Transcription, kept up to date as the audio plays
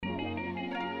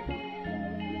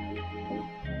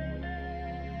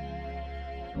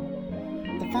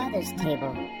Father's Table,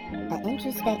 an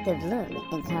introspective look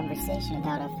and conversation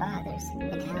about our fathers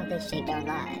and how they shaped our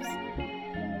lives.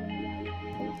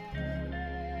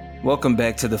 Welcome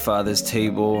back to the Father's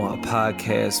Table, a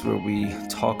podcast where we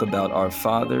talk about our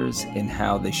fathers and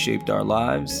how they shaped our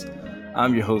lives.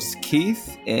 I'm your host,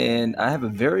 Keith, and I have a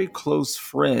very close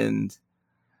friend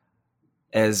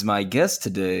as my guest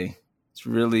today. It's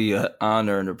really an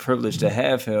honor and a privilege to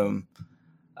have him.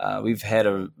 We've had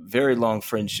a very long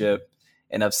friendship,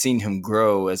 and I've seen him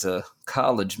grow as a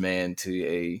college man to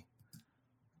a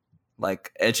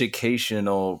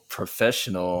educational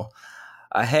professional.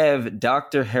 I have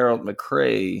Dr. Harold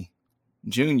McCray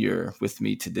Jr. with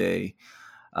me today.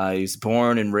 He was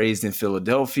born and raised in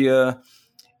Philadelphia,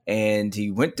 and he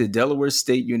went to Delaware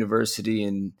State University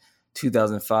in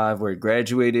 2005, where he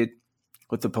graduated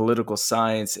with a political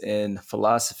science and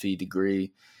philosophy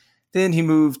degree. Then he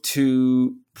moved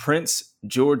to Prince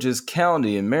George's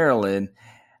County in Maryland,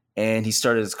 and he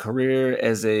started his career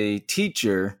as a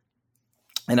teacher.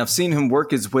 And I've seen him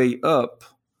work his way up.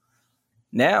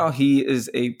 Now he is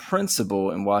a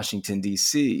principal in Washington,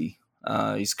 D.C.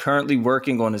 He's currently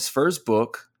working on his first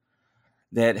book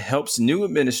that helps new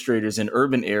administrators in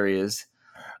urban areas,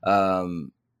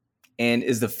 and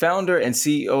is the founder and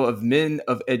CEO of Men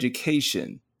of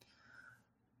Education.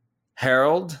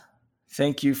 Harold,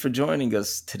 thank you for joining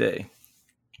us today.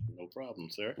 No problem,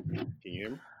 sir. Can you hear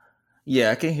me?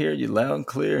 Yeah, I can hear you loud and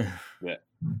clear. Yeah.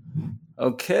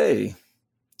 Okay.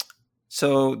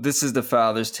 So this is the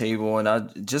Father's Table, and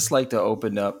I'd just like to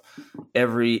open up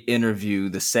every interview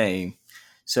the same.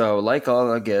 So like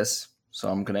all our guests, so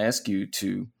I'm going to ask you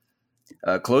to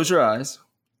close your eyes,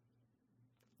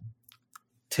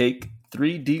 take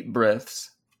 3 deep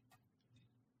breaths,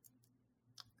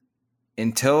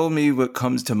 and tell me what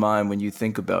comes to mind when you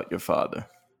think about your father.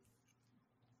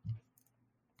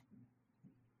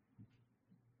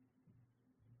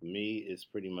 Me is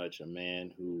pretty much a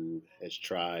man who has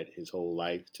tried his whole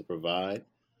life to provide.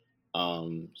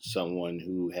 Someone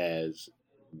who has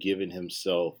given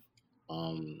himself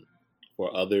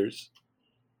for others,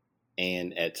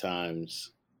 and at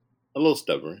times a little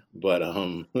stubborn, but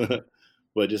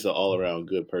but just an all around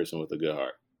good person with a good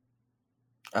heart.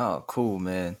 Oh, cool,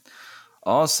 man.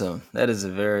 Awesome. That is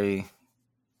a very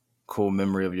cool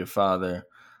memory of your father.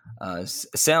 It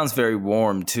sounds very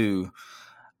warm too.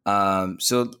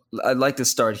 So I'd like to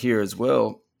start here as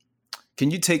well.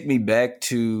 Can you take me back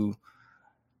to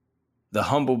the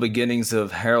humble beginnings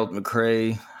of Harold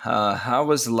McCray? How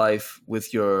was life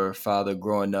with your father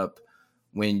growing up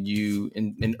when you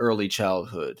in early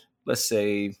childhood? Let's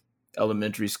say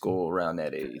elementary school, around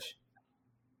that age.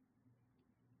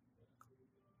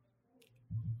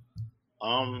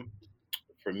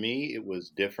 For me, it was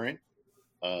different.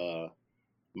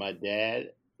 My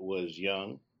dad was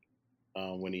young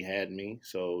when he had me,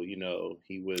 so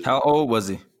he was. How old was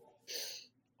he? I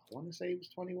want to say he was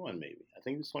 21, maybe. I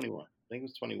think he was 21. I think he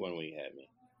was 21 when he had me.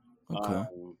 Okay.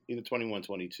 Either 21,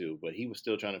 22, but he was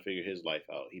still trying to figure his life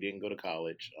out. He didn't go to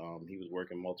college. He was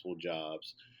working multiple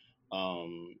jobs.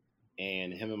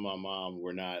 And him and my mom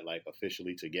were not like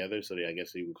officially together. So I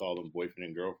guess you would call them boyfriend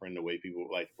and girlfriend, the way people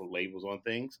like to put labels on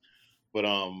things. But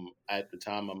at the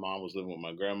time, my mom was living with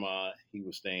my grandma. He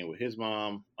was staying with his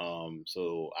mom.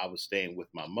 So I was staying with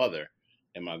my mother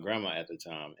and my grandma at the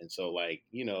time. And so,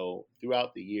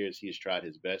 throughout the years, he has tried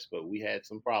his best, but we had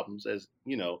some problems, as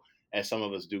some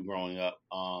of us do growing up.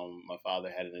 My father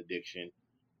had an addiction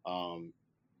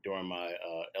during my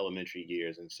elementary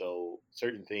years. And so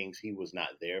certain things he was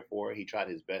not there for. He tried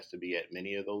his best to be at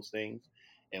many of those things.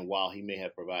 And while he may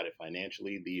have provided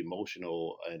financially, the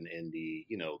emotional and the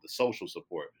social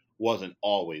support wasn't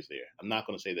always there. I'm not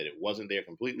going to say that it wasn't there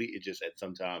completely. It just at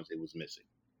sometimes it was missing.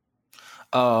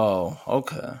 Oh,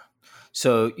 okay.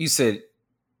 So you said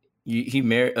he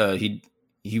married.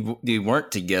 They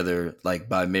weren't together like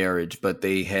by marriage, but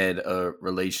they had a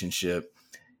relationship.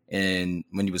 And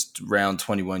when he was around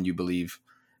 21, you believe,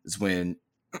 is when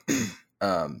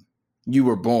you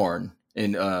were born,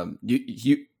 and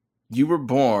you were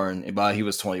born while he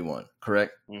was 21,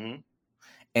 correct? Mm-hmm.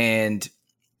 And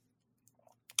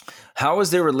how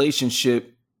was their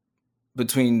relationship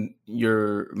between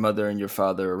your mother and your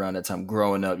father around that time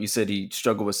growing up? You said he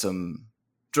struggled with some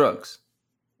drugs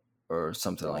or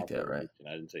something like that, right?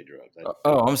 I didn't say drugs.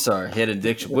 I'm sorry. He had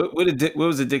addiction. What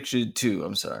was addiction to?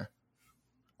 I'm sorry.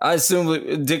 I assume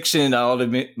addiction,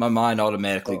 my mind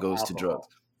automatically goes to drugs.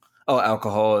 Oh,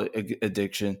 alcohol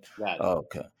addiction. Oh,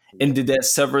 okay. Yeah. And did that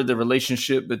sever the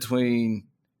relationship between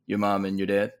your mom and your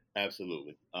dad?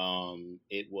 Absolutely.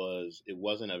 It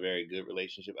wasn't a very good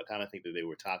relationship. I kind of think that they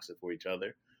were toxic for each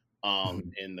other.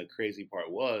 Mhm. And the crazy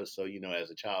part was, so,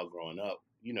 as a child growing up,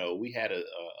 we had a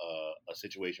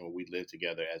situation where we lived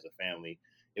together as a family.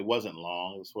 It wasn't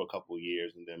long. It was for a couple of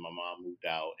years. And then my mom moved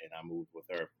out and I moved with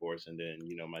her, of course. And then,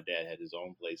 my dad had his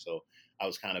own place. So I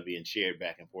was kind of being shared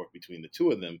back and forth between the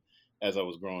two of them as I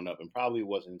was growing up. And probably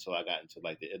wasn't until I got into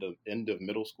like the end of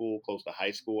middle school, close to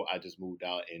high school, I just moved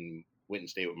out and went and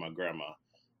stayed with my grandma,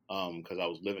 because I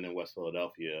was living in West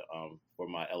Philadelphia, for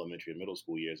my elementary and middle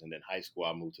school years, and then high school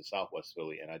I moved to Southwest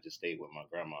Philly, and I just stayed with my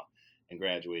grandma and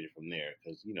graduated from there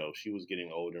because she was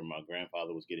getting older, my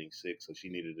grandfather was getting sick, so she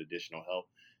needed additional help,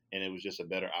 and it was just a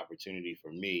better opportunity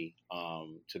for me,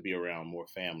 to be around more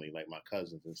family like my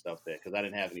cousins and stuff, that because I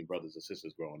didn't have any brothers or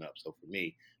sisters growing up, so for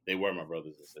me they were my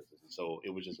brothers and sisters, and so it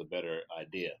was just a better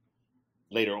idea.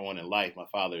 Later on in life, my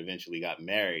father eventually got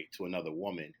married to another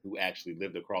woman who actually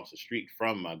lived across the street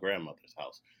from my grandmother's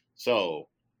house. So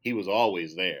he was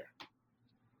always there.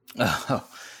 Oh,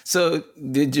 so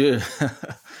did you?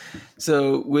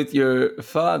 So with your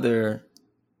father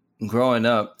growing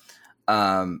up,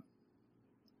 um,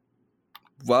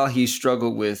 while he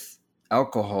struggled with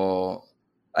alcohol,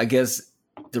 I guess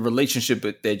the relationship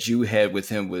that you had with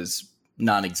him was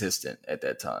non-existent at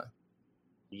that time.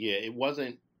 Yeah, it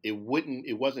wasn't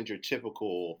your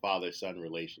typical father son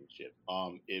relationship.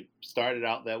 It started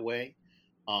out that way.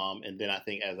 And then I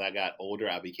think as I got older,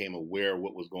 I became aware of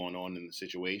what was going on in the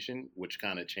situation, which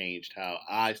kind of changed how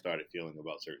I started feeling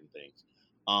about certain things.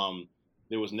 Um,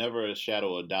 there was never a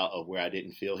shadow of doubt of where I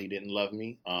didn't feel he didn't love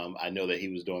me. I know that he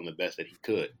was doing the best that he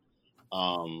could.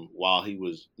 While he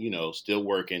was, still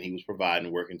working, he was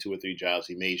providing, working two or three jobs.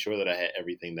 He made sure that I had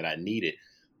everything that I needed.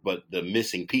 But the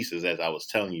missing pieces, as I was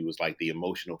telling you, was like the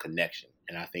emotional connection.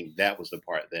 And I think that was the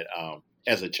part that,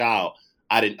 as a child,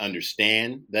 I didn't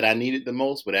understand that I needed the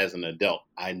most. But as an adult,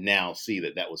 I now see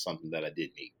that that was something that I did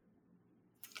need.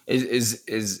 Is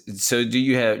so? Do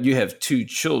you have two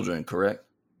children? Correct.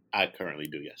 I currently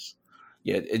do, yes.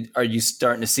 Yeah. Are you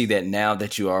starting to see that now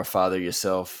that you are a father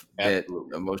yourself? That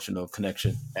Absolutely. emotional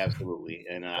connection. Absolutely.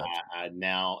 And Gotcha. I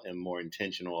now am more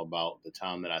intentional about the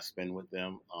time that I spend with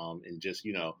them. And just,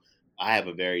 I have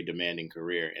a very demanding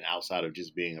career. And outside of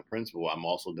just being a principal, I'm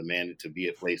also demanded to be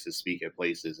at places, speak at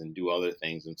places, and do other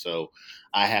things. And so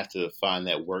I have to find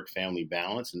that work family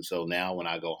balance. And so now when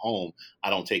I go home, I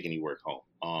don't take any work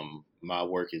home. My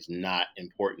work is not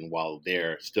important while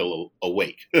they're still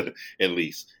awake, at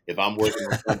least. If I'm working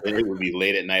on something, it would be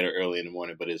late at night or early in the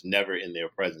morning, but it's never in their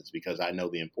presence because I know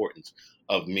the importance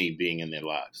of me being in their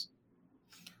lives.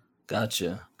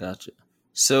 Gotcha. Gotcha.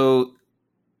 So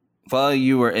while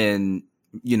you were in,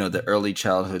 the early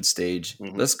childhood stage,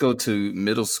 Hmm. let's go to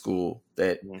middle school.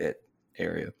 That Hmm. that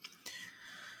area.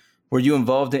 Were you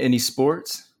involved in any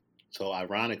sports? So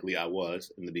ironically, I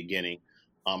was in the beginning.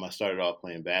 I started off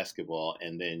playing basketball,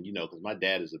 and then because my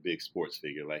dad is a big sports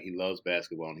figure. Like he loves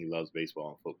basketball and he loves baseball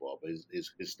and football, but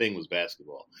his thing was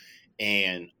basketball.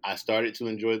 And I started to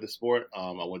enjoy the sport.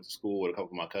 I went to school with a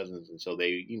couple of my cousins, and so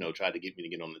they tried to get me to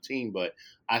get on the team. But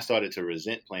I started to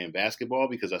resent playing basketball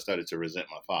because I started to resent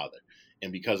my father.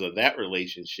 And because of that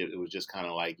relationship, it was just kind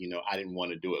of like, I didn't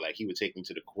want to do it. Like he would take me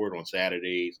to the court on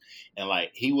Saturdays, and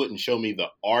like he wouldn't show me the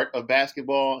art of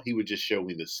basketball, he would just show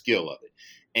me the skill of it.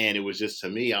 And it was just, to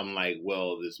me, I'm like,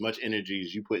 well, as much energy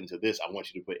as you put into this, I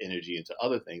want you to put energy into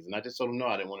other things. And I just told him no,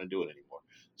 I didn't want to do it anymore.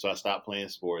 So I stopped playing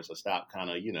sports. I stopped kind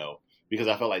of, because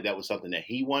I felt like that was something that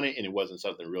he wanted and it wasn't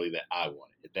something really that I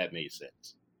wanted, if that made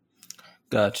sense.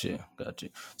 Gotcha. Gotcha.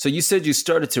 So you said you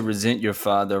started to resent your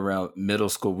father around middle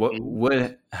school.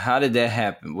 Mhm. How did that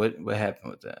happen? What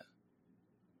happened with that?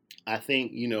 I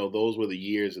think, those were the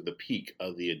years of the peak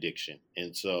of the addiction.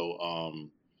 And so,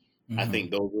 I Hmm.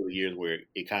 think those were the years where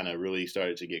it kind of really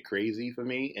started to get crazy for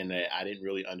me, and that I didn't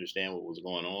really understand what was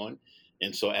going on.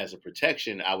 And so, as a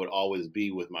protection, I would always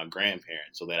be with my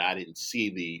grandparents so that I didn't see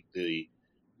the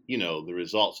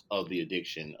results of the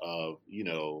addiction, of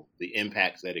the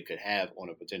impacts that it could have on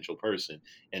a potential person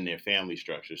and their family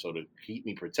structure. So to keep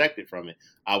me protected from it,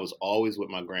 I was always with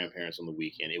my grandparents on the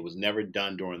weekend. It was never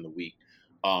done during the week.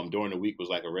 During the week was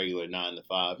like a regular 9 to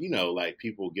 5. Like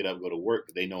people get up, go to work,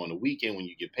 but they know on the weekend when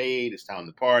you get paid, it's time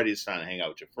to party, it's time to hang out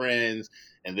with your friends.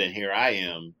 And then here I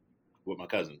am with my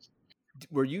cousins.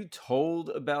 Were you told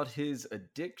about his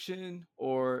addiction,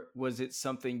 or was it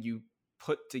something you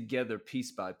put together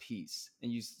piece by piece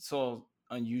and you saw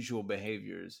unusual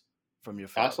behaviors from your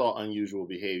I father? saw unusual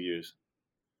behaviors.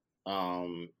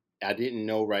 Um, I didn't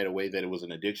know right away that it was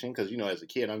an addiction because, as a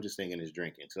kid, I'm just thinking it's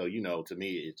drinking. So, to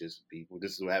me, it's just people.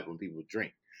 This is what happens when people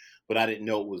drink. But I didn't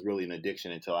know it was really an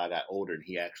addiction until I got older and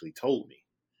he actually told me.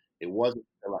 It wasn't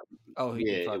until Oh,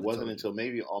 yeah, your it father wasn't told you. until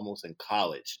maybe almost in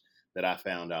college that I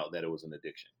found out that it was an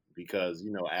addiction. Because,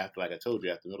 after, like I told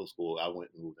you, after middle school, I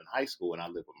went and moved in high school and I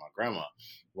lived with my grandma.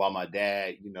 While my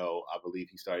dad, I believe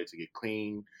he started to get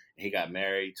clean. He got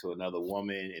married to another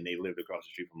woman and they lived across the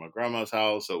street from my grandma's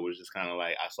house. So it was just kind of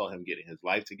like I saw him getting his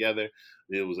life together.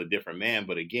 It was a different man.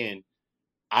 But again,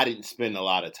 I didn't spend a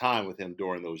lot of time with him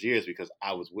during those years because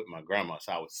I was with my grandma.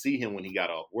 So I would see him when he got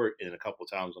off work and a couple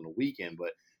times on the weekend.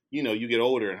 But you get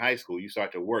older in high school, you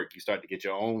start to work, you start to get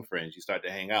your own friends, you start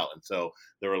to hang out, and so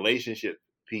the relationship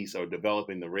piece or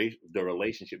developing the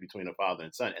relationship between a father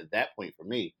and son at that point for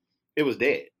me, it was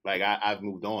dead. Like I've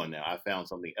moved on now. I found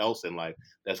something else in life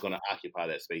that's going to occupy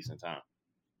that space and time.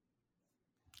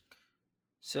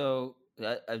 So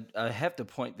I have to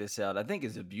point this out. I think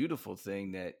it's a beautiful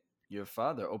thing that your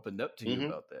father opened up to you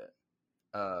Hmm. about that.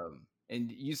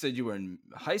 And you said you were in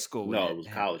high school when No, it that was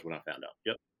college happened. when I found out.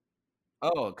 Yep.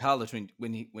 Oh, college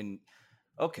when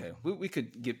okay, we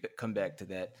could come back to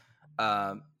that.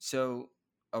 So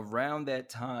around that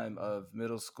time of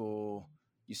middle school,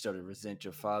 you started to resent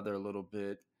your father a little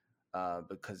bit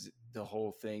because the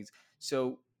whole things.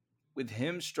 So with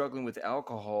him struggling with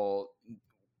alcohol,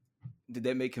 did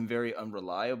that make him very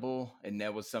unreliable? And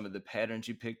that was some of the patterns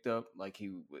you picked up, like he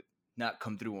would not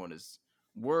come through on his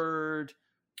word,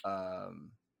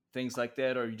 um, things like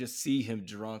that, or you just see him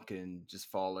drunk and just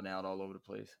falling out all over the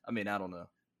place. I mean, I don't know.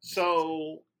 I'm just asking.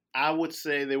 So I would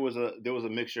say there was a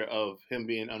mixture of him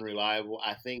being unreliable.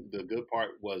 I think the good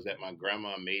part was that my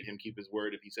grandma made him keep his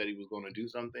word if he said he was going to do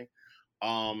something.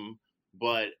 Um,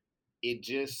 but it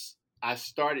just I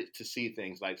started to see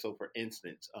things like, so for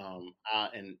instance,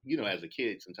 and as a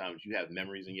kid sometimes you have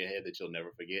memories in your head that you'll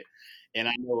never forget. And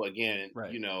I know, again,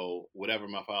 Right. whatever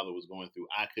my father was going through,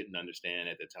 I couldn't understand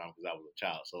at the time because I was a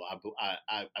child. So I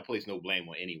place no blame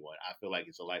on anyone. I feel like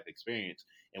it's a life experience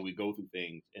and we go through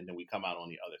things and then we come out on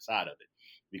the other side of it.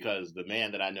 Because the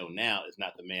man that I know now is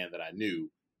not the man that I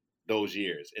knew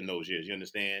in those years. You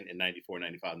understand? In 94,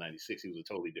 95, 96, he was a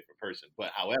totally different person.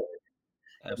 But however,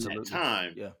 in that Absolutely.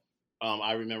 time, Yeah.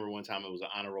 I remember one time it was an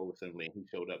honor roll assembly and he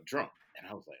showed up drunk. And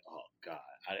I was like, oh God,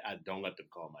 I don't let them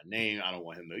call my name. I don't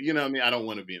want him to, you know what I mean? I don't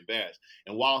want to be embarrassed.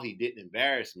 And while he didn't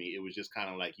embarrass me, it was just kind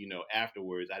of like,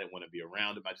 afterwards, I didn't want to be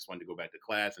around him. I just wanted to go back to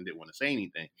class and didn't want to say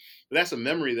anything. But that's a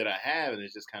memory that I have. And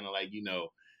it's just kind of like,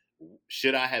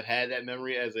 should I have had that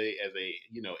memory as a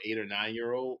 8 or 9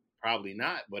 year old? Probably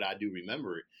not, but I do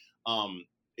remember it.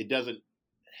 It doesn't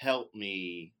help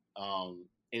me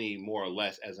any more or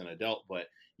less as an adult, but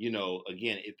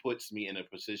again, it puts me in a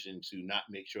position to not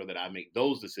make sure that I make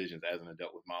those decisions as an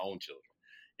adult with my own children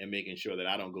and making sure that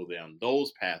I don't go down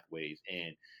those pathways.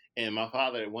 And my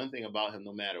father, one thing about him,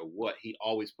 no matter what, he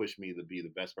always pushed me to be the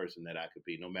best person that I could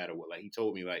be, no matter what. Like he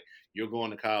told me, like, you're going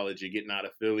to college, you're getting out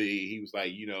of Philly. He was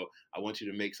like, I want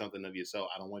you to make something of yourself.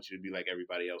 I don't want you to be like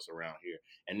everybody else around here.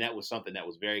 And that was something that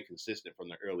was very consistent from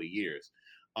the early years.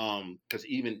 Because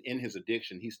even in his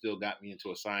addiction, he still got me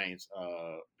into a science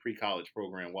pre-college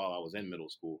program while I was in middle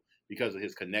school because of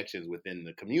his connections within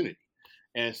the community.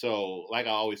 And so, like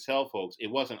I always tell folks, it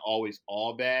wasn't always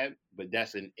all bad, but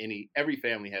that's in every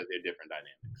family has their different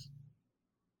dynamics.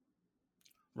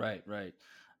 Right. Right.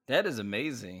 That is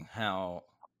amazing how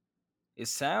it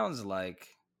sounds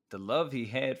like the love he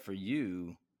had for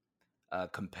you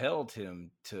compelled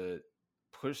him to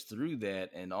push through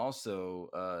that and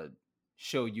also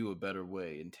show you a better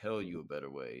way and tell you a better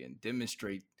way and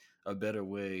demonstrate a better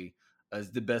way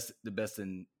as the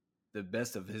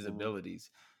best of his Mm-hmm.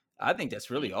 abilities. I think that's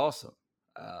really Mm-hmm. awesome.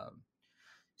 Um,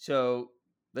 so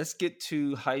let's get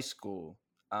to high school.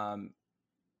 Um,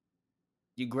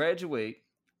 you graduate,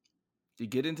 you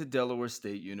get into Delaware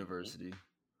State University,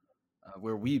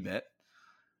 where we met.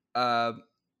 Um,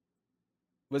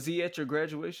 was he at your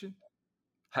graduation?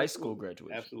 High school Absolutely,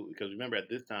 graduation. absolutely. Because remember, at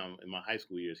this time in my high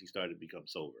school years, he started to become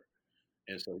sober.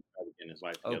 And so he started getting his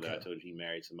life together. I Okay. told you he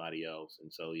married somebody else,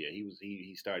 and so yeah,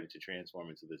 he started to transform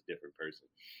into this different person.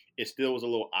 It still was a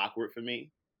little awkward for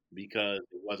me because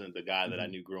it wasn't the guy that I Hmm.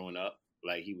 knew growing up.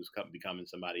 Like he was becoming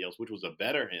somebody else, which was a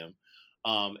better him.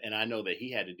 And I know that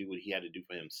he had to do what he had to do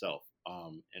for himself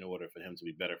in order for him to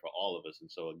be better for all of us.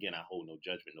 And so again, I hold no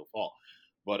judgment, no fault.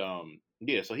 But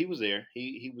yeah, so he was there.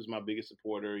 He was my biggest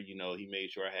supporter. He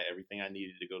made sure I had everything I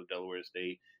needed to go to Delaware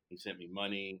State. He sent me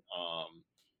money.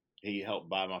 He helped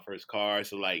buy my first car.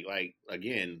 So like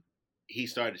again, he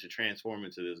started to transform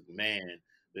into this man,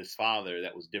 this father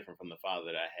that was different from the father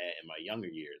that I had in my younger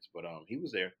years. But he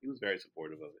was there. He was very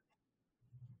supportive of it.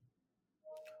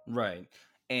 Right.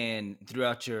 And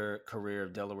throughout your career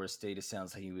of Delaware State, it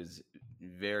sounds like he was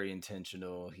very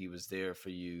intentional. He was there for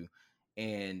you.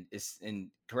 and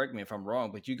correct me if I'm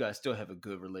wrong, but you guys still have a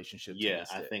good relationship to Yeah,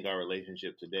 this I day. think our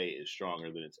relationship today is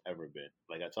stronger than it's ever been.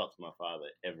 Like I talk to my father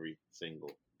every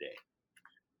single day.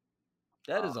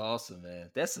 That Uh, is awesome,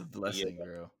 man. That's a yeah, blessing,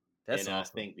 bro. That's and I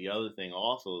awesome. think the other thing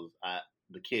also is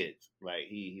the kids. Like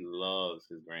he loves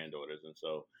his granddaughters, and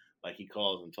so like he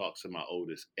calls and talks to my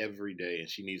oldest every day, and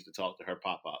she needs to talk to her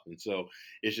pop up, and so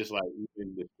it's just like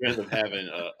even the strength of having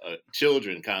a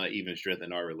children kind of even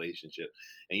strengthen our relationship.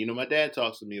 And my dad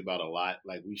talks to me about a lot.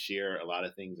 Like we share a lot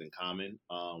of things in common.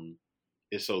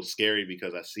 It's so scary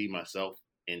because I see myself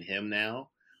in him now,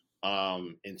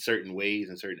 in certain ways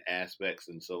and certain aspects.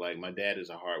 And so like my dad is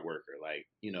a hard worker. Like,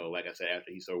 like I said,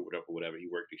 after he sobered up or whatever, he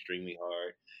worked extremely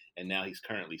hard. And now he's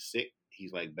currently sick.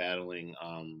 He's like battling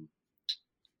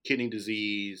kidney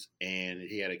disease, and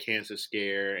he had a cancer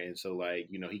scare, and so like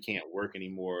he can't work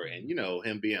anymore, and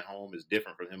him being home is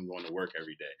different from him going to work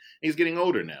every day. He's getting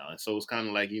older now, and so it's kind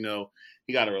of like he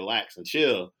got to relax and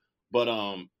chill. But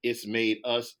it's made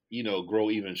us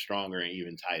grow even stronger and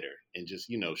even tighter, and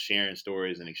just sharing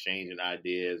stories and exchanging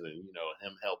ideas, and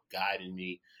him help guiding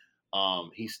me.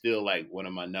 He's still like one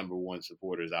of my number one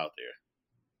supporters out there.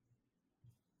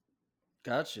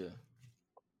 Gotcha.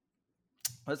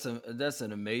 That's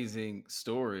an amazing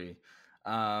story.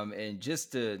 And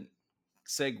just to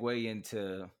segue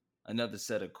into another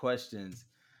set of questions,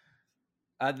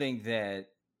 I think that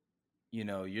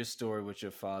your story with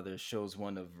your father shows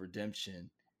one of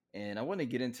redemption, and I want to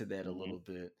get into that a Hmm. little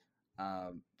bit.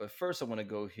 But first, I want to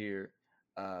go here.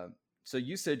 So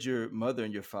you said your mother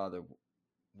and your father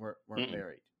weren't Mm-mm.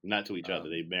 married, Not to each other. um,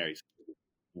 They married.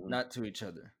 Mhm. not to each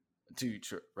other, to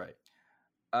each right.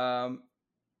 Um,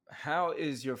 how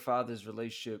is your father's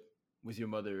relationship with your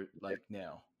mother like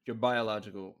now? Your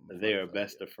biological They mother, are like,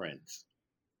 best yeah. of friends.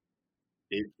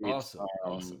 It's Awesome,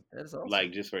 awesome. That is awesome.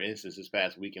 like just for instance, this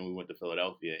past weekend we went to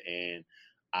Philadelphia, and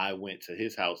I went to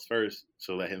his house first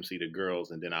to let him see the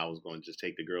girls, and then I was going to just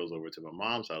take the girls over to my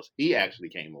mom's house. He actually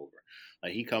came over.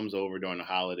 Like he comes over during the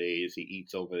holidays. He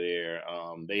eats over there.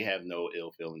 They have no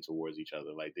ill feeling towards each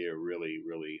other. Like they're really,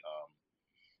 really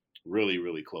really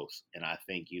really close. And I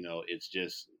think it's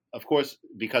just, of course,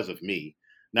 because of me,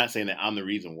 not saying that I'm the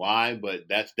reason why, but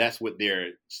that's what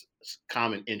their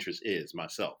common interest is,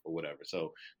 myself or whatever.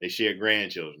 So they share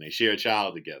grandchildren, they share a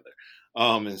child together.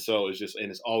 And so it's just, and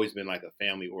it's always been like a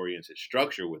family oriented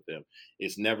structure with them.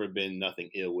 It's never been nothing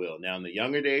ill will. Now in the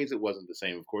younger days it wasn't the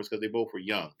same, of course, because they both were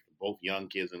young, both young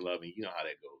kids in love, and you know how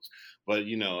that goes. But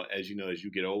as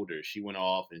you get older, she went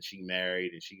off and she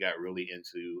married, and she got really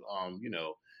into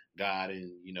God,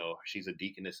 and she's a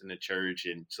deaconess in the church,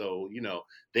 and so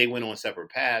they went on separate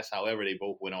paths. However, they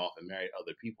both went off and married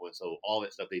other people, and so all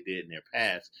that stuff they did in their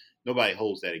past, nobody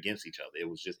holds that against each other.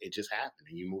 It just happened,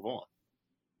 and you move on.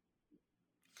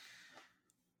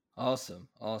 Awesome,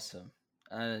 awesome.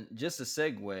 And just a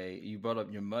segue, you brought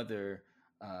up your mother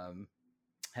um,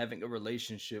 having a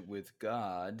relationship with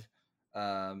God.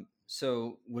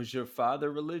 So was your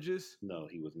father religious? No,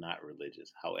 he was not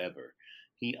religious. However,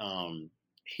 he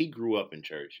he grew up in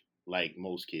church like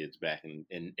most kids back in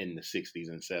the 60s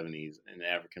and 70s in the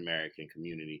African American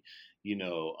community.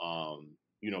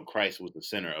 Christ was the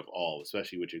center of all,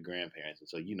 especially with your grandparents. And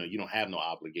so, you don't have no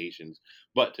obligations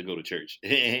but to go to church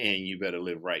and you better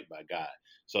live right by God.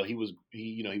 So he was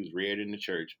reared in the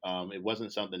church. It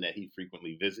wasn't something that he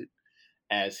frequently visited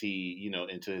as he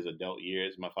into his adult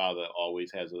years. My father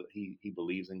always has he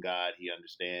believes in God, he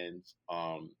understands.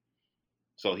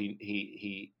 So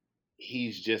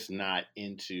he's just not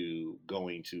into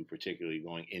particularly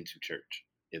going into church,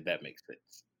 if that makes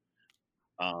sense.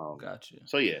 Gotcha.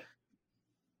 So yeah.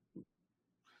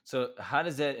 So how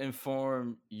does that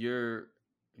inform your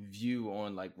view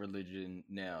on like religion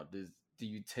now? Do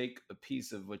you take a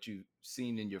piece of what you've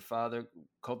seen in your father,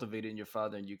 cultivated in your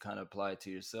father, and you kind of apply it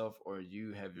to yourself, or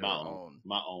you have My your own, own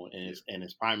my own, and view?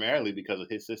 it's primarily because of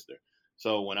his sister.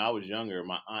 So when I was younger,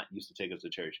 my aunt used to take us to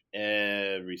church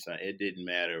every Sunday. It didn't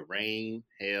matter, rain,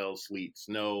 hail, sleet,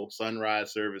 snow,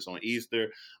 sunrise service on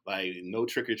Easter, like no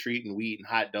trick or treating, we eating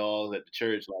hot dogs at the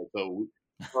church. Like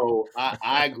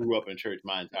I grew up in church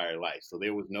my entire life, so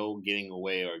there was no getting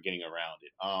away or getting around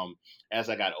it. As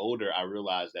I got older, I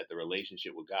realized that the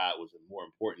relationship with God was more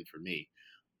important for me,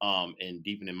 and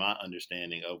deepening my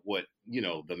understanding of what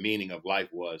the meaning of life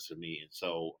was to me. And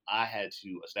so I had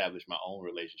to establish my own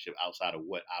relationship outside of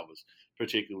what I was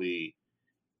particularly,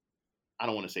 I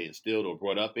don't want to say instilled or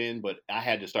brought up in, but I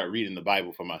had to start reading the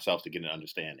Bible for myself to get an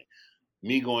understanding.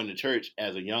 me going to church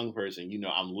as a young person,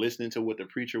 I'm listening to what the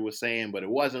preacher was saying, but it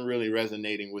wasn't really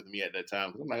resonating with me at that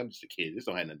time. 'Cause I'm like, I'm just a kid. This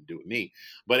don't have nothing to do with me.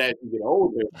 But as you get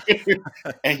older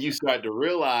and you start to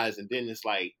realize, and then it's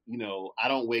like, I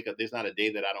don't wake up. There's not a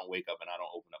day that I don't wake up and I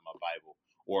don't open up my Bible,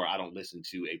 or I don't listen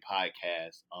to a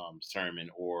podcast sermon,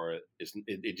 or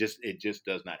it just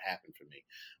does not happen for me.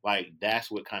 Like,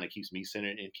 that's what kind of keeps me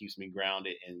centered and keeps me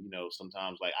grounded. And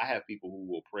sometimes, like, I have people who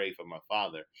will pray for my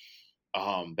father,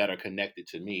 that are connected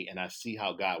to me, and I see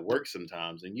how God works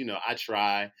sometimes. And I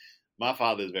try. My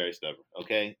father is very stubborn,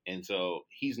 okay, and so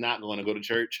he's not going to go to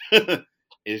church.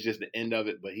 It's just the end of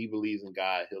it. But he believes in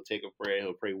God. He'll take a prayer.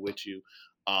 He'll pray with you.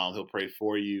 He'll pray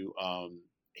for you.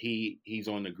 He's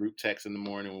on the group text in the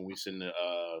morning when we send the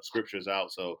scriptures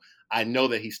out. So I know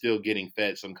that he's still getting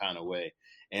fed some kind of way.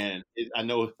 And I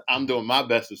know I'm doing my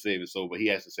best to save his soul, but he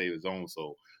has to save his own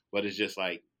soul. But it's just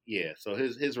like, yeah. So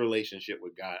his relationship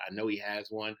with God, I know he has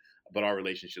one, but our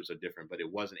relationships are different. But it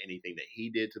wasn't anything that he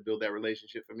did to build that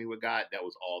relationship for me with God. That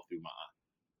was all through my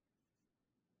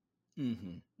aunt.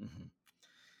 Mm-hmm. Mm-hmm.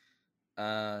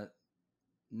 Uh,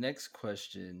 Next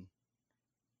question.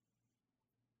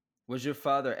 Was your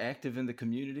father active in the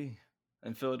community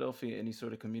in Philadelphia? Any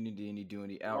sort of community?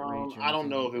 Any outreach or I don't anything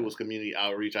know like if it that? was community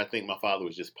outreach. I think my father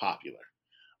was just popular.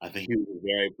 I think he was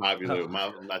very popular. Oh,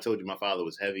 okay. I told you my father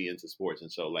was heavy into sports,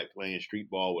 and so like playing street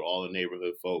ball with all the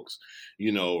neighborhood folks,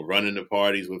 running the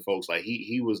parties with folks. Like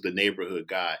he was the neighborhood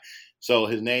guy. So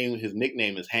his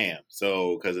nickname is Ham.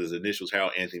 So because his initials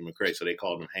Harold Anthony McCray, so they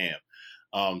called him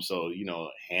Ham. So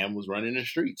Ham was running the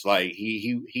streets. Like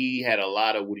he had a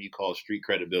lot of, what do you call, street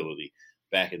credibility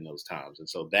back in those times, and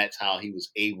so that's how he was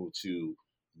able to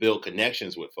build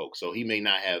connections with folks. So he may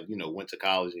not have, went to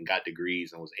college and got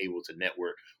degrees and was able to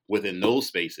network within those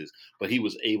spaces, but he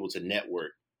was able to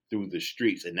network through the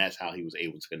streets, and that's how he was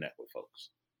able to connect with folks.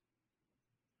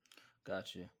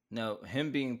 Gotcha. Now,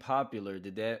 him being popular,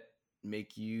 did that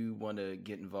make you want to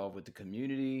get involved with the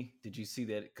community? Did you see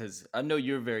that? Because I know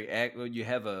you're very active. You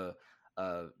have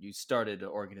you started an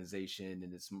organization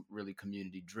and it's really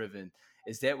community driven.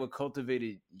 Is that what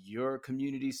cultivated your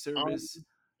community Um, service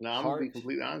Now I'm gonna be heart?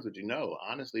 completely honest with you. No,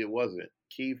 honestly, it wasn't.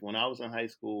 Keith, when I was in high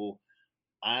school,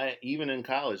 I even in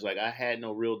college, like I had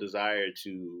no real desire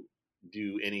to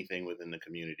do anything within the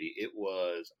community. It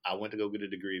was, I went to go get a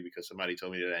degree because somebody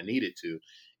told me that I needed to,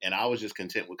 and I was just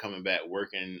content with coming back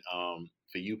working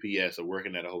for UPS or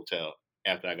working at a hotel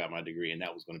after I got my degree, and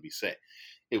that was going to be set.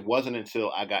 It wasn't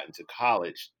until I got into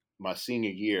college, my senior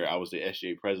year, I was the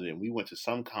SGA president. We went to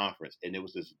some conference, and there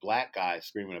was this black guy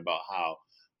screaming about how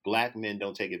black men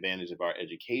don't take advantage of our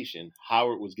education.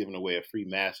 Howard was giving away a free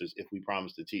master's if we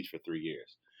promised to teach for 3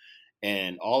 years.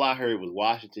 And all I heard was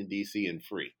Washington, D.C. and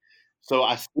free. So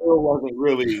I still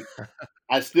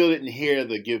didn't hear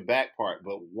the give back part.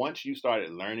 But once you started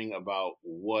learning about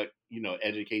what,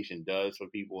 education does for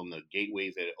people and the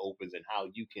gateways that it opens, and how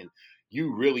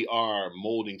you really are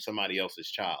molding somebody else's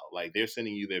child. Like, they're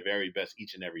sending you their very best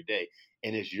each and every day.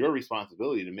 And it's your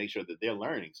responsibility to make sure that they're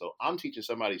learning. So I'm teaching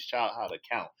somebody's child how to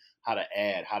count, how to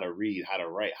add, how to read, how to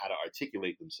write, how to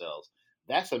articulate themselves.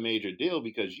 That's a major deal,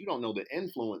 because you don't know the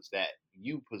influence that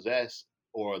you possess,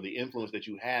 or the influence that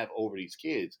you have over these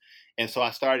kids. And so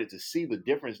I started to see the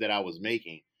difference that I was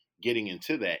making getting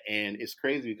into that. And it's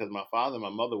crazy because my father and my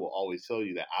mother will always tell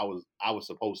you that I was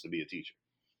supposed to be a teacher.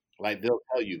 Like, they'll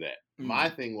tell you that. My Mm,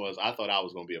 thing was, I thought I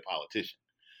was going to be a politician.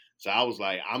 So I was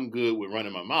like, I'm good with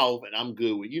running my mouth, and I'm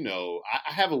good with,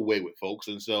 I have a way with folks.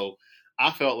 And so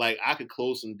I felt like I could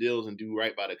close some deals and do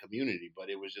right by the community. But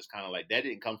it was just kind of like, that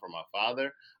didn't come from my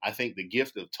father. I think the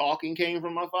gift of talking came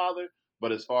from my father.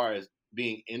 But as far as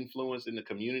being influenced in the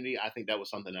community, I think that was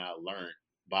something that I learned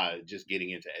by just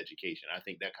getting into education. I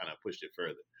think that kind of pushed it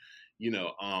further. You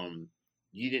know, um,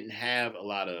 you didn't have a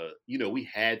lot of, we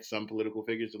had some political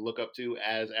figures to look up to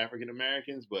as African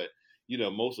Americans, but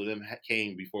most of them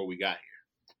came before we got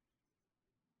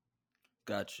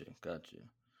gotcha. Gotcha.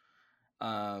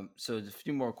 So a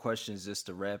few more questions just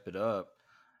to wrap it up.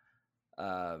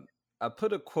 Uh, I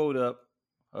put a quote up,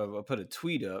 or I put a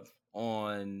tweet up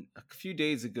on a few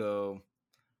days ago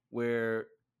where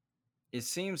it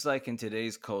seems like in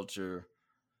today's culture,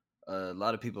 a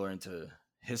lot of people are into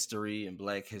history and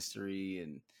Black history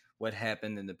and what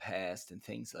happened in the past and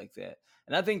things like that.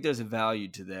 And I think there's a value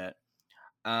to that.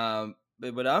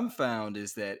 But what I'm found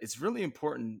is that it's really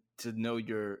important to know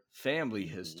your family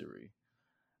here. history.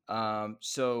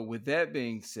 So with that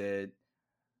being said,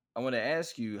 I want to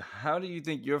ask you, how do you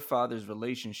think your father's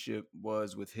relationship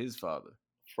was with his father?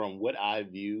 From what I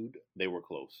viewed, they were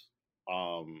close.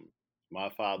 My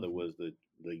father Mhm. was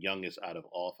the youngest out of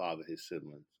all five of his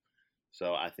siblings.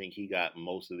 So I think he got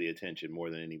most of the attention more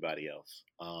than anybody else.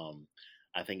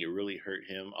 I think it really hurt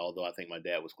him, although I think my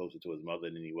dad was closer to his mother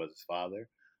than he was his father.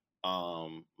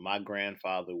 My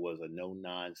grandfather was a no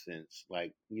nonsense,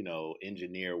 like,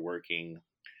 engineer working.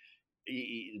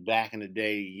 Back in the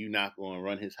day, you not going to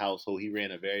run his household. He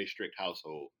ran a very strict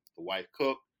household. The wife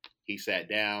cooked. He sat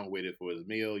down, waited for his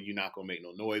meal. You're not gonna make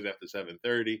no noise after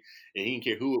 7:30, and he didn't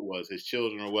care who it was, his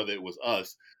children or whether it was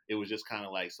us. It was just kind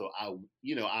of like, so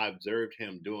I observed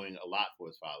him doing a lot for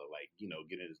his father, like,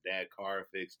 getting his dad car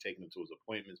fixed, taking him to his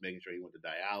appointments, making sure he went to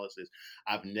dialysis.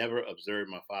 I've never observed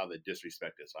my father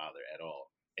disrespect his father at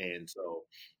all, and so,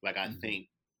 like, I Mhm. think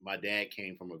my dad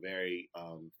came from a very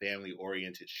family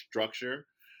oriented structure.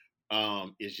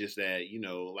 It's just that,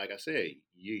 like I said,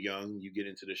 you're young, you get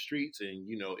into the streets, and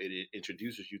it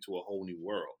introduces you to a whole new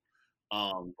world.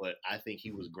 But I think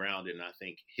he was grounded, and I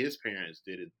think his parents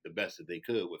did it the best that they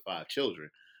could with 5 children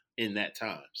in that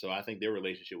time. So I think their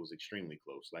relationship was extremely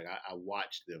close. Like, I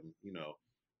watched them,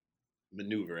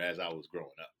 maneuver as I was growing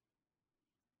up.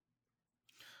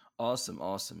 Awesome,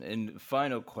 awesome. And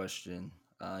final question: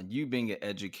 you being an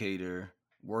educator,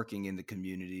 working in the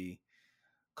community,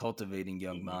 cultivating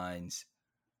young Hmm. minds,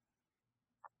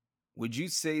 would you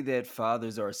say that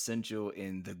fathers are essential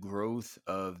in the growth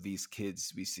of these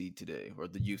kids we see today, or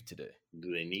the youth today?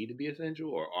 Do they need to be essential,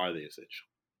 or are they essential?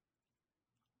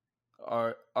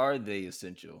 Are they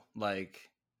essential?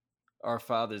 Like, are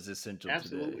fathers essential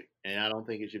today? Absolutely. And I don't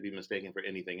think it should be mistaken for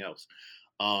anything else.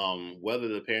 Whether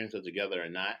the parents are together or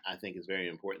not, I think it's very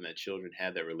important that children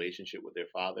have that relationship with their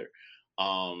father.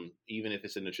 Even if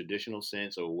it's in the traditional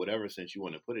sense or whatever sense you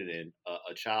want to put it in,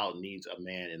 a child needs a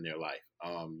man in their life.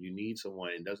 You need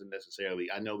someone. It doesn't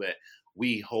necessarily, I know that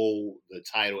we hold the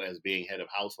title as being head of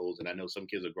households, and I know some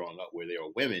kids are growing up where there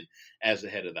are women as the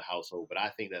head of the household, but I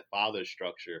think that father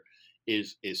structure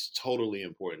is totally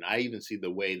important. I even see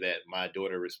the way that my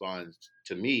daughter responds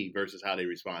to me versus how they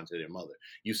respond to their mother.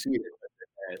 You see it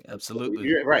Absolutely.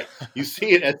 you're right. You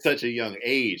see it at such a young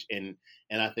age, and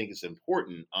I think it's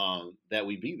important that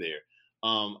we be there.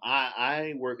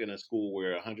 I work in a school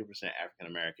where 100% African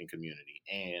American community,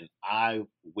 and I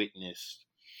witnessed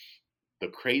the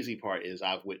crazy part is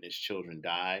I've witnessed children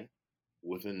die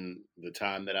within the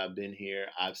time that I've been here.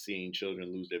 I've seen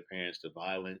children lose their parents to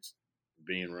violence,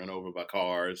 being run over by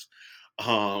cars,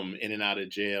 in and out of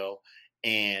jail.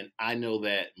 And I know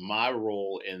that my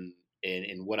role in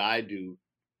what I do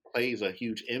plays a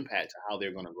huge impact to how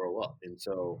they're going to grow up. And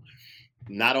so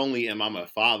not only am I a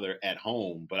father at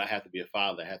home, but I have to be a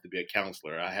father, I have to be a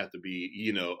counselor, I have to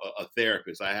be, a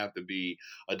therapist, I have to be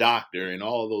a doctor, and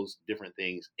all those different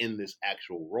things in this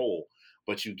actual role.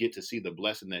 But you get to see the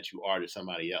blessing that you are to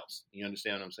somebody else. You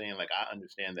understand what I'm saying? Like, I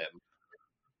understand that.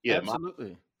 Yeah, my.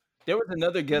 Absolutely. There was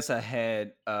another guest I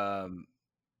had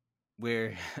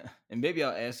where, and maybe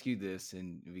I'll ask you this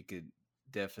and we could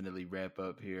definitely wrap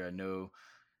up here. I know,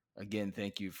 again,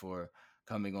 thank you for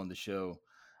coming on the show.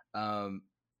 Um,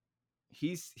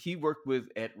 he worked with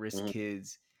at-risk Mhm,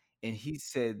 kids, and he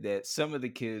said that some of the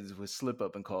kids would slip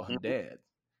up and call him mhm, dad.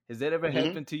 Has that ever mhm.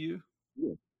 happened to you?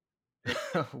 Yeah,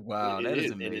 Wow, it that is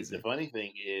is, and the amazing. funny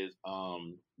thing is,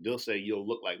 they'll say you'll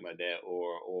look like my dad,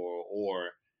 or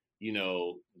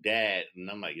dad, and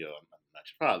I'm like, yo, I'm not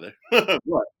your father.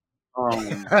 What?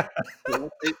 Um,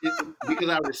 because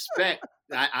I respect,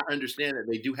 I understand that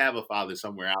they do have a father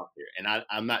somewhere out there, and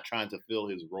I'm not trying to fill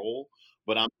his role,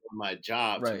 but I'm doing my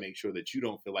job to Right. make sure that you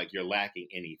don't feel like you're lacking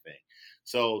anything.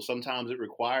 So sometimes it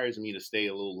requires me to stay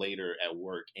a little later at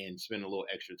work and spend a little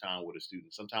extra time with a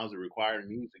student. Sometimes it requires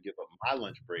me to give up my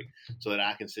lunch break so that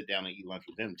I can sit down and eat lunch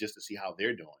with them just to see how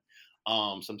they're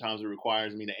doing. Sometimes it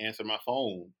requires me to answer my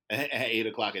phone at 8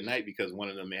 o'clock at night because one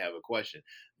of them may have a question.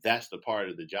 That's the part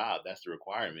of the job. That's the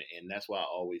requirement. And that's why I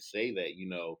always say that,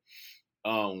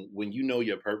 when you know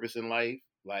your purpose in life,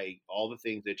 like, all the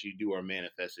things that you do are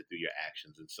manifested through your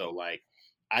actions. And so, like,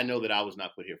 I know that I was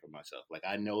not put here for myself. Like,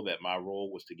 I know that my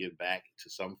role was to give back to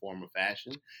some form of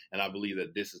fashion. And I believe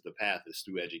that this is the path, is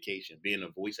through education, being a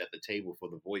voice at the table for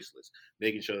the voiceless,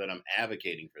 making sure that I'm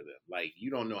advocating for them. Like,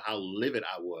 you don't know how livid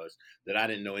I was that I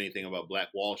didn't know anything about Black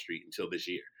Wall Street until this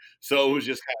year. So it was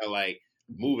just kind of like,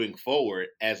 moving forward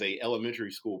as a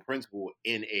elementary school principal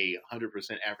in a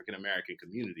 100% African American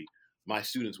community, my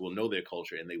students will know their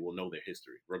culture and they will know their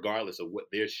history, regardless of what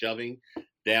they're shoving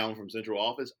down from central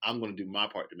office. I'm going to do my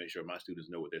part to make sure my students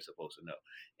know what they're supposed to know.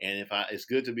 And it's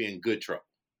good to be in good trouble.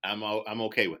 I'm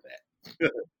okay with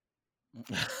that.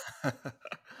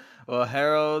 Well,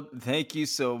 Harold, thank you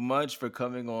so much for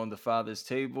coming on the Father's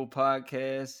Table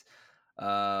podcast.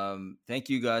 Thank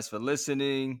you guys for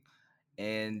listening.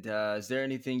 And is there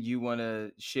anything you want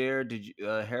to share? Did you,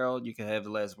 Harold? You can have the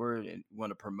last word, and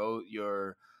want to promote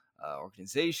your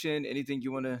organization. Anything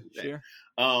you want to Okay. share?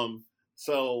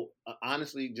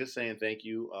 Honestly, just saying thank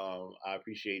you. I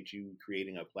appreciate you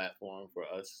creating a platform for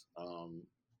us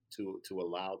to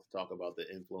allow to talk about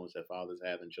the influence that fathers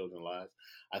have in children's lives.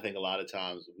 I think a lot of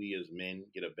times we as men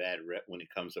get a bad rep when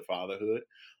it comes to fatherhood,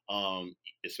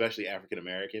 especially African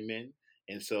American men.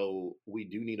 And so we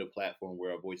do need a platform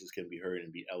where our voices can be heard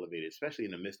and be elevated, especially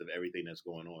in the midst of everything that's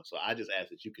going on. So I just ask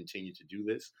that you continue to do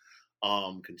this,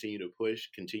 continue to push,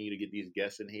 continue to get these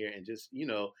guests in here, and just,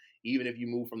 even if you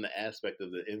move from the aspect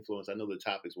of the influence, I know the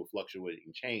topics will fluctuate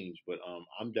and change, but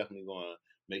I'm definitely going to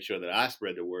make sure that I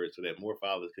spread the word so that more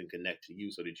fathers can connect to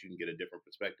you so that you can get a different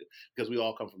perspective, because we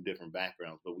all come from different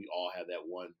backgrounds, but we all have that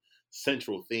one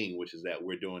central thing, which is that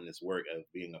we're doing this work of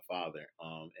being a father.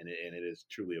 And it is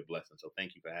truly a blessing. So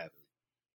thank you for having me.